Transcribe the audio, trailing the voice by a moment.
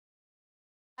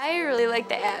I really like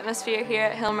the atmosphere here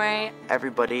at Hill Murray.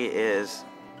 Everybody is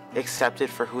accepted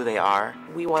for who they are.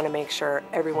 We want to make sure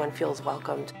everyone feels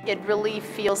welcomed. It really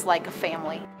feels like a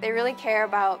family. They really care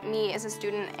about me as a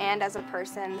student and as a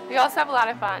person. We also have a lot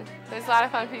of fun. There's a lot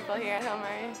of fun people here at Hill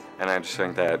Murray. And I just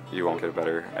think that you won't get a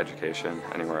better education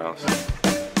anywhere else.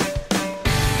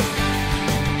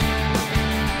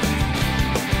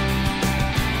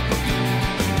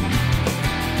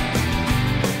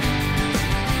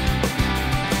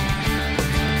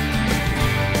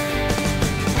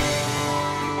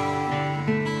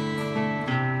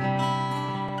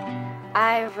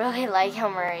 I really like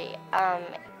Hill Murray.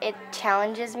 It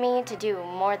challenges me to do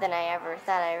more than I ever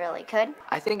thought I really could.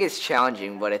 I think it's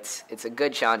challenging, but it's a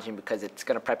good challenging because it's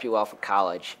going to prep you well for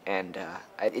college, and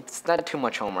it's not too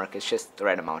much homework, it's just the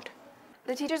right amount.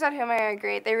 The teachers at Hill Murray are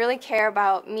great. They really care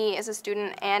about me as a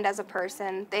student and as a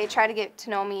person. They try to get to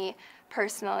know me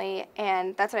personally,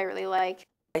 and that's what I really like.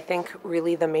 I think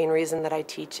really the main reason that I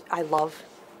teach, I love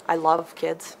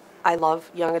kids. I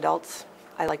love young adults.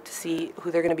 I like to see who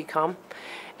they're going to become.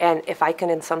 And if I can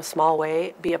in some small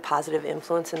way be a positive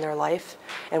influence in their life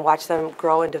and watch them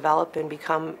grow and develop and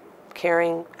become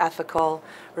caring, ethical,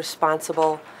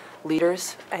 responsible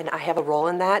leaders, and I have a role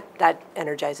in that, that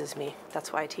energizes me.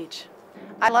 That's why I teach.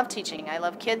 I love teaching. I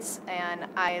love kids, and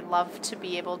I love to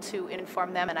be able to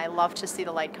inform them, and I love to see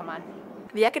the light come on.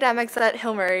 The academics at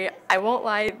Hill Murray, I won't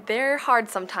lie, they're hard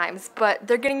sometimes, but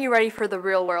they're getting you ready for the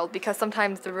real world because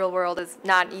sometimes the real world is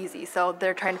not easy, so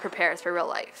they're trying to prepare us for real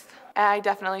life. I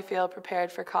definitely feel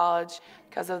prepared for college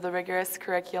because of the rigorous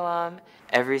curriculum.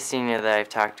 Every senior that I've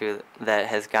talked to that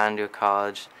has gone to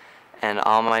college, and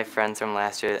all my friends from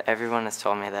last year, everyone has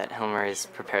told me that Hill Murray's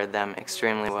prepared them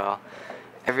extremely well.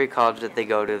 Every college that they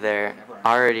go to, they're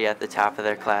already at the top of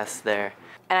their class there.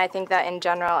 And I think that in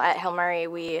general at Hill Murray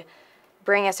we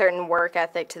bring a certain work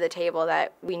ethic to the table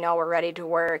that we know we're ready to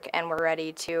work and we're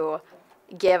ready to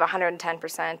give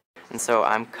 110%. And so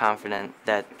I'm confident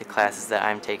that the classes that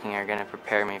I'm taking are going to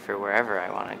prepare me for wherever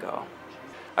I want to go.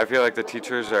 I feel like the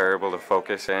teachers are able to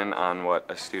focus in on what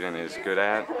a student is good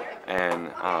at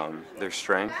and their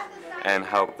strength, and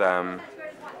help them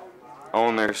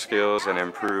own their skills and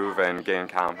improve and gain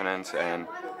confidence and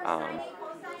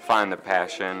find the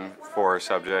passion for a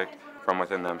subject from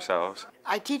within themselves.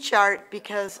 I teach art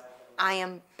because I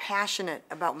am passionate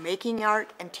about making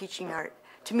art and teaching art.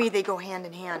 To me, they go hand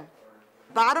in hand.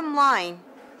 Bottom line,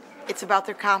 it's about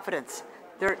their confidence,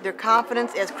 their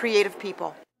confidence as creative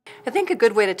people. I think a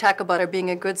good way to talk about it being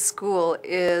a good school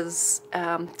is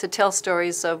to tell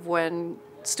stories of when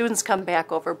students come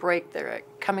back over break. They're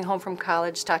coming home from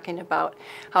college talking about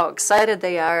how excited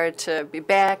they are to be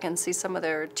back and see some of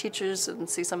their teachers and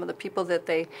see some of the people that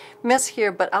they miss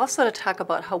here, but also to talk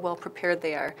about how well prepared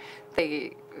they are.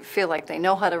 They feel like they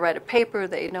know how to write a paper,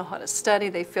 they know how to study,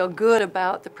 they feel good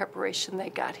about the preparation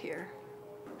they got here.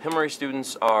 Hill Murray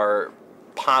students are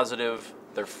positive,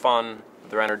 they're fun,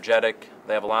 they're energetic,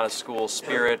 they have a lot of school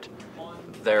spirit.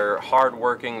 They're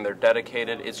hardworking, they're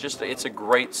dedicated. It's a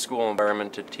great school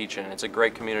environment to teach in. It's a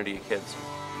great community of kids.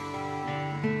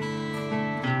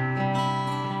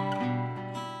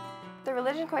 The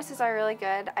religion courses are really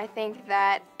good. I think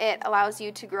that it allows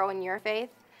you to grow in your faith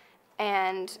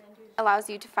and allows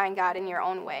you to find God in your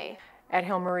own way. At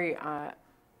Hill Murray,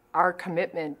 our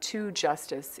commitment to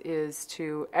justice is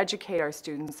to educate our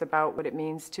students about what it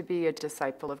means to be a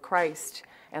disciple of Christ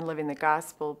and living the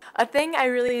gospel. A thing I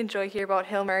really enjoy here about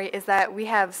Hill Murray is that we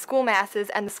have school masses,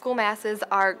 and the school masses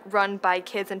are run by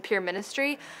kids in peer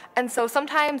ministry, and so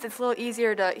sometimes it's a little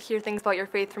easier to hear things about your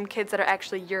faith from kids that are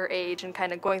actually your age and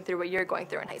kind of going through what you're going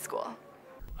through in high school.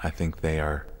 I think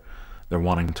they're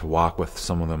wanting to walk with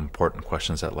some of the important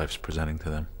questions that life's presenting to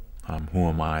them. Who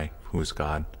am I? Who is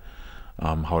God?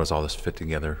 How does all this fit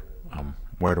together?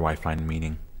 Where do I find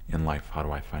meaning in life? How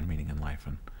do I find meaning in life?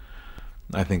 And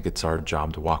I think it's our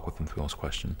job to walk with them through those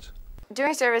questions.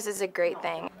 Doing service is a great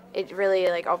thing. It really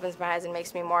opens my eyes and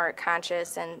makes me more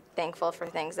conscious and thankful for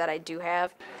things that I do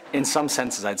have. In some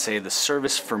senses, I'd say the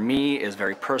service for me is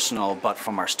very personal, but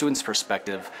from our students'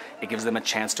 perspective, it gives them a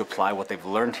chance to apply what they've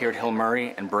learned here at Hill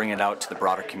Murray and bring it out to the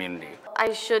broader community.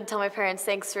 I should tell my parents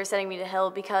thanks for sending me to Hill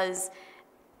because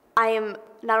I am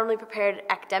not only prepared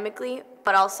academically,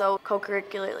 but also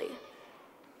co-curricularly.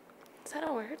 Is that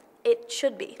a word? It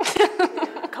should be.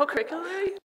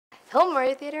 Co-curricularly? Hill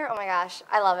Murray Theater, oh my gosh,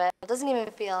 I love it. It doesn't even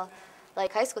feel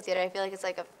like high school theater. I feel like it's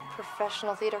like a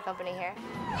professional theater company here.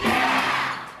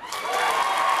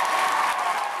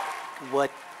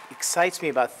 What excites me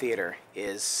about theater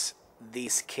is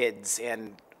these kids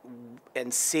and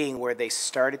seeing where they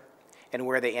started and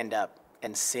where they end up,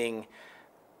 and seeing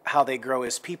how they grow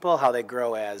as people, how they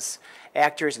grow as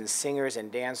actors and singers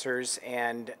and dancers,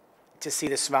 and to see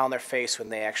the smile on their face when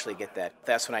they actually get that.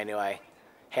 That's when I knew I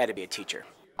had to be a teacher.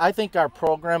 I think our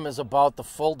program is about the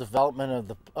full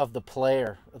development of the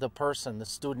player, the person, the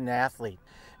student athlete.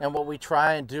 And what we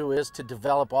try and do is to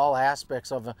develop all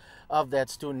aspects of that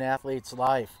student athlete's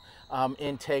life.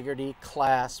 Integrity,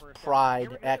 class,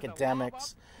 pride,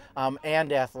 academics,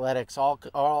 and athletics, all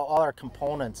are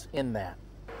components in that.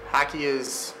 Hockey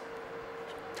has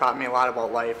taught me a lot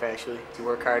about life, actually. You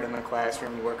work hard in the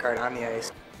classroom, you work hard on the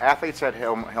ice. Athletes at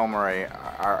Hill Murray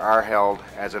are held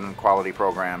as in quality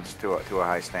programs to a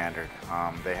high standard.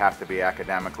 They have to be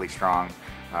academically strong.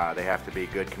 They have to be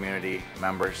good community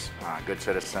members, good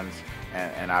citizens,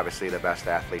 and obviously the best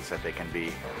athletes that they can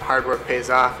be. Hard work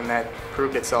pays off, and that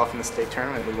proved itself in the state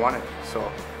tournament. We won it,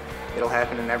 so it'll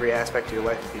happen in every aspect of your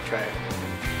life if you try it.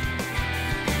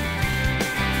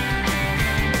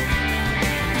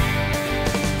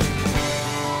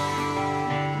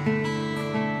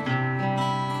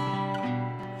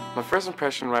 My first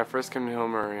impression when I first came to Hill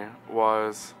Murray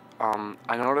was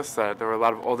I noticed that there were a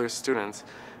lot of older students,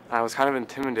 and I was kind of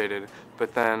intimidated,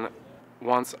 but then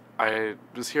once I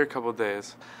was here a couple of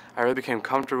days, I really became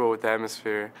comfortable with the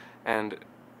atmosphere, and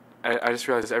I just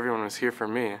realized everyone was here for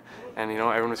me, and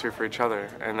everyone was here for each other,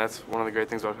 and that's one of the great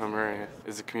things about Hill Murray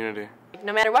is the community.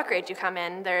 No matter what grade you come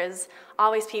in, there's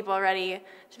always people ready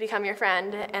to become your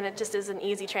friend, and it just is an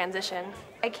easy transition.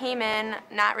 I came in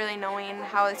not really knowing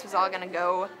how this was all going to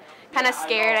go. Kind of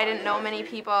scared. I didn't know many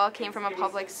people, came from a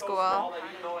public school.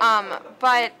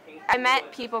 But I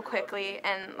met people quickly,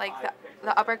 and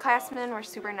the upperclassmen were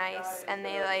super nice, and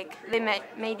they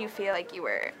made you feel like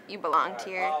you belonged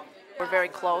here. We're very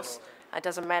close. It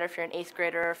doesn't matter if you're an 8th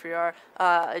grader or if you're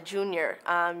a junior.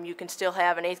 You can still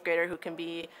have an 8th grader who can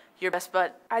be your best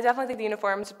bud. I definitely think the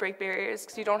uniforms break barriers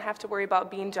because you don't have to worry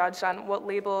about being judged on what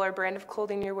label or brand of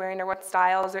clothing you're wearing or what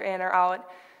styles are in or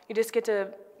out. You just get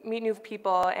to meet new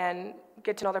people and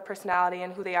get to know their personality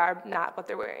and who they are, not what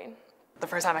they're wearing. The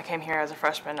first time I came here as a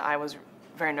freshman, I was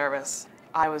very nervous.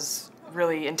 I was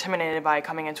really intimidated by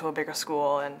coming into a bigger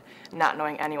school and not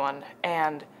knowing anyone.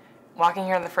 And walking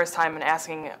here the first time and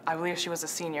asking, I believe she was a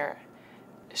senior,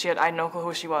 I had no clue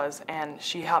who she was, and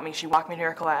she helped me. She walked me to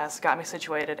her class, got me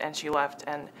situated, and she left,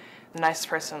 and the nicest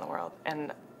person in the world.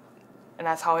 And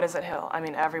that's how it is at Hill. I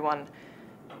mean, everyone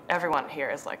here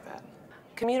is like that.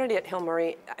 Community at Hill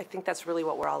Murray, I think that's really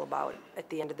what we're all about. At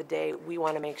the end of the day, we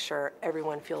want to make sure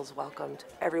everyone feels welcomed,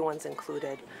 everyone's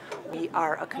included. We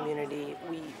are a community.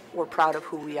 We're proud of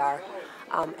who we are,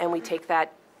 and we take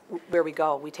that where we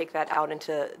go. We take that out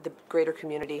into the greater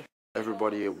community.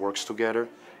 Everybody works together,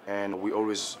 and we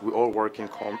all working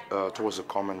towards a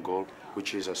common goal,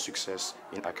 which is a success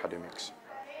in academics.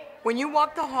 When you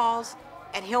walk the halls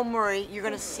at Hill Murray, you're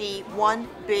going to see one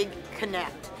big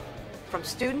connect. From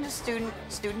student to student,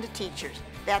 student to teachers.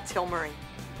 That's Hill Murray.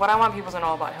 What I want people to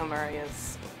know about Hill Murray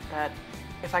is that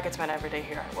if I could spend every day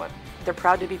here, I would. They're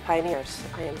proud to be pioneers.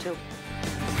 I am too.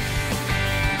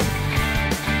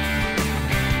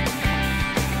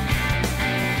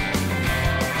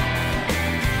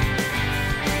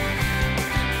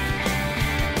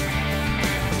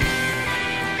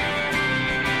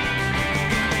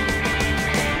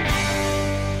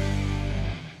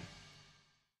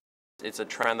 It's a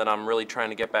trend that I'm really trying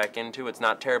to get back into. It's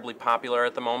not terribly popular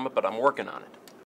at the moment, but I'm working on it.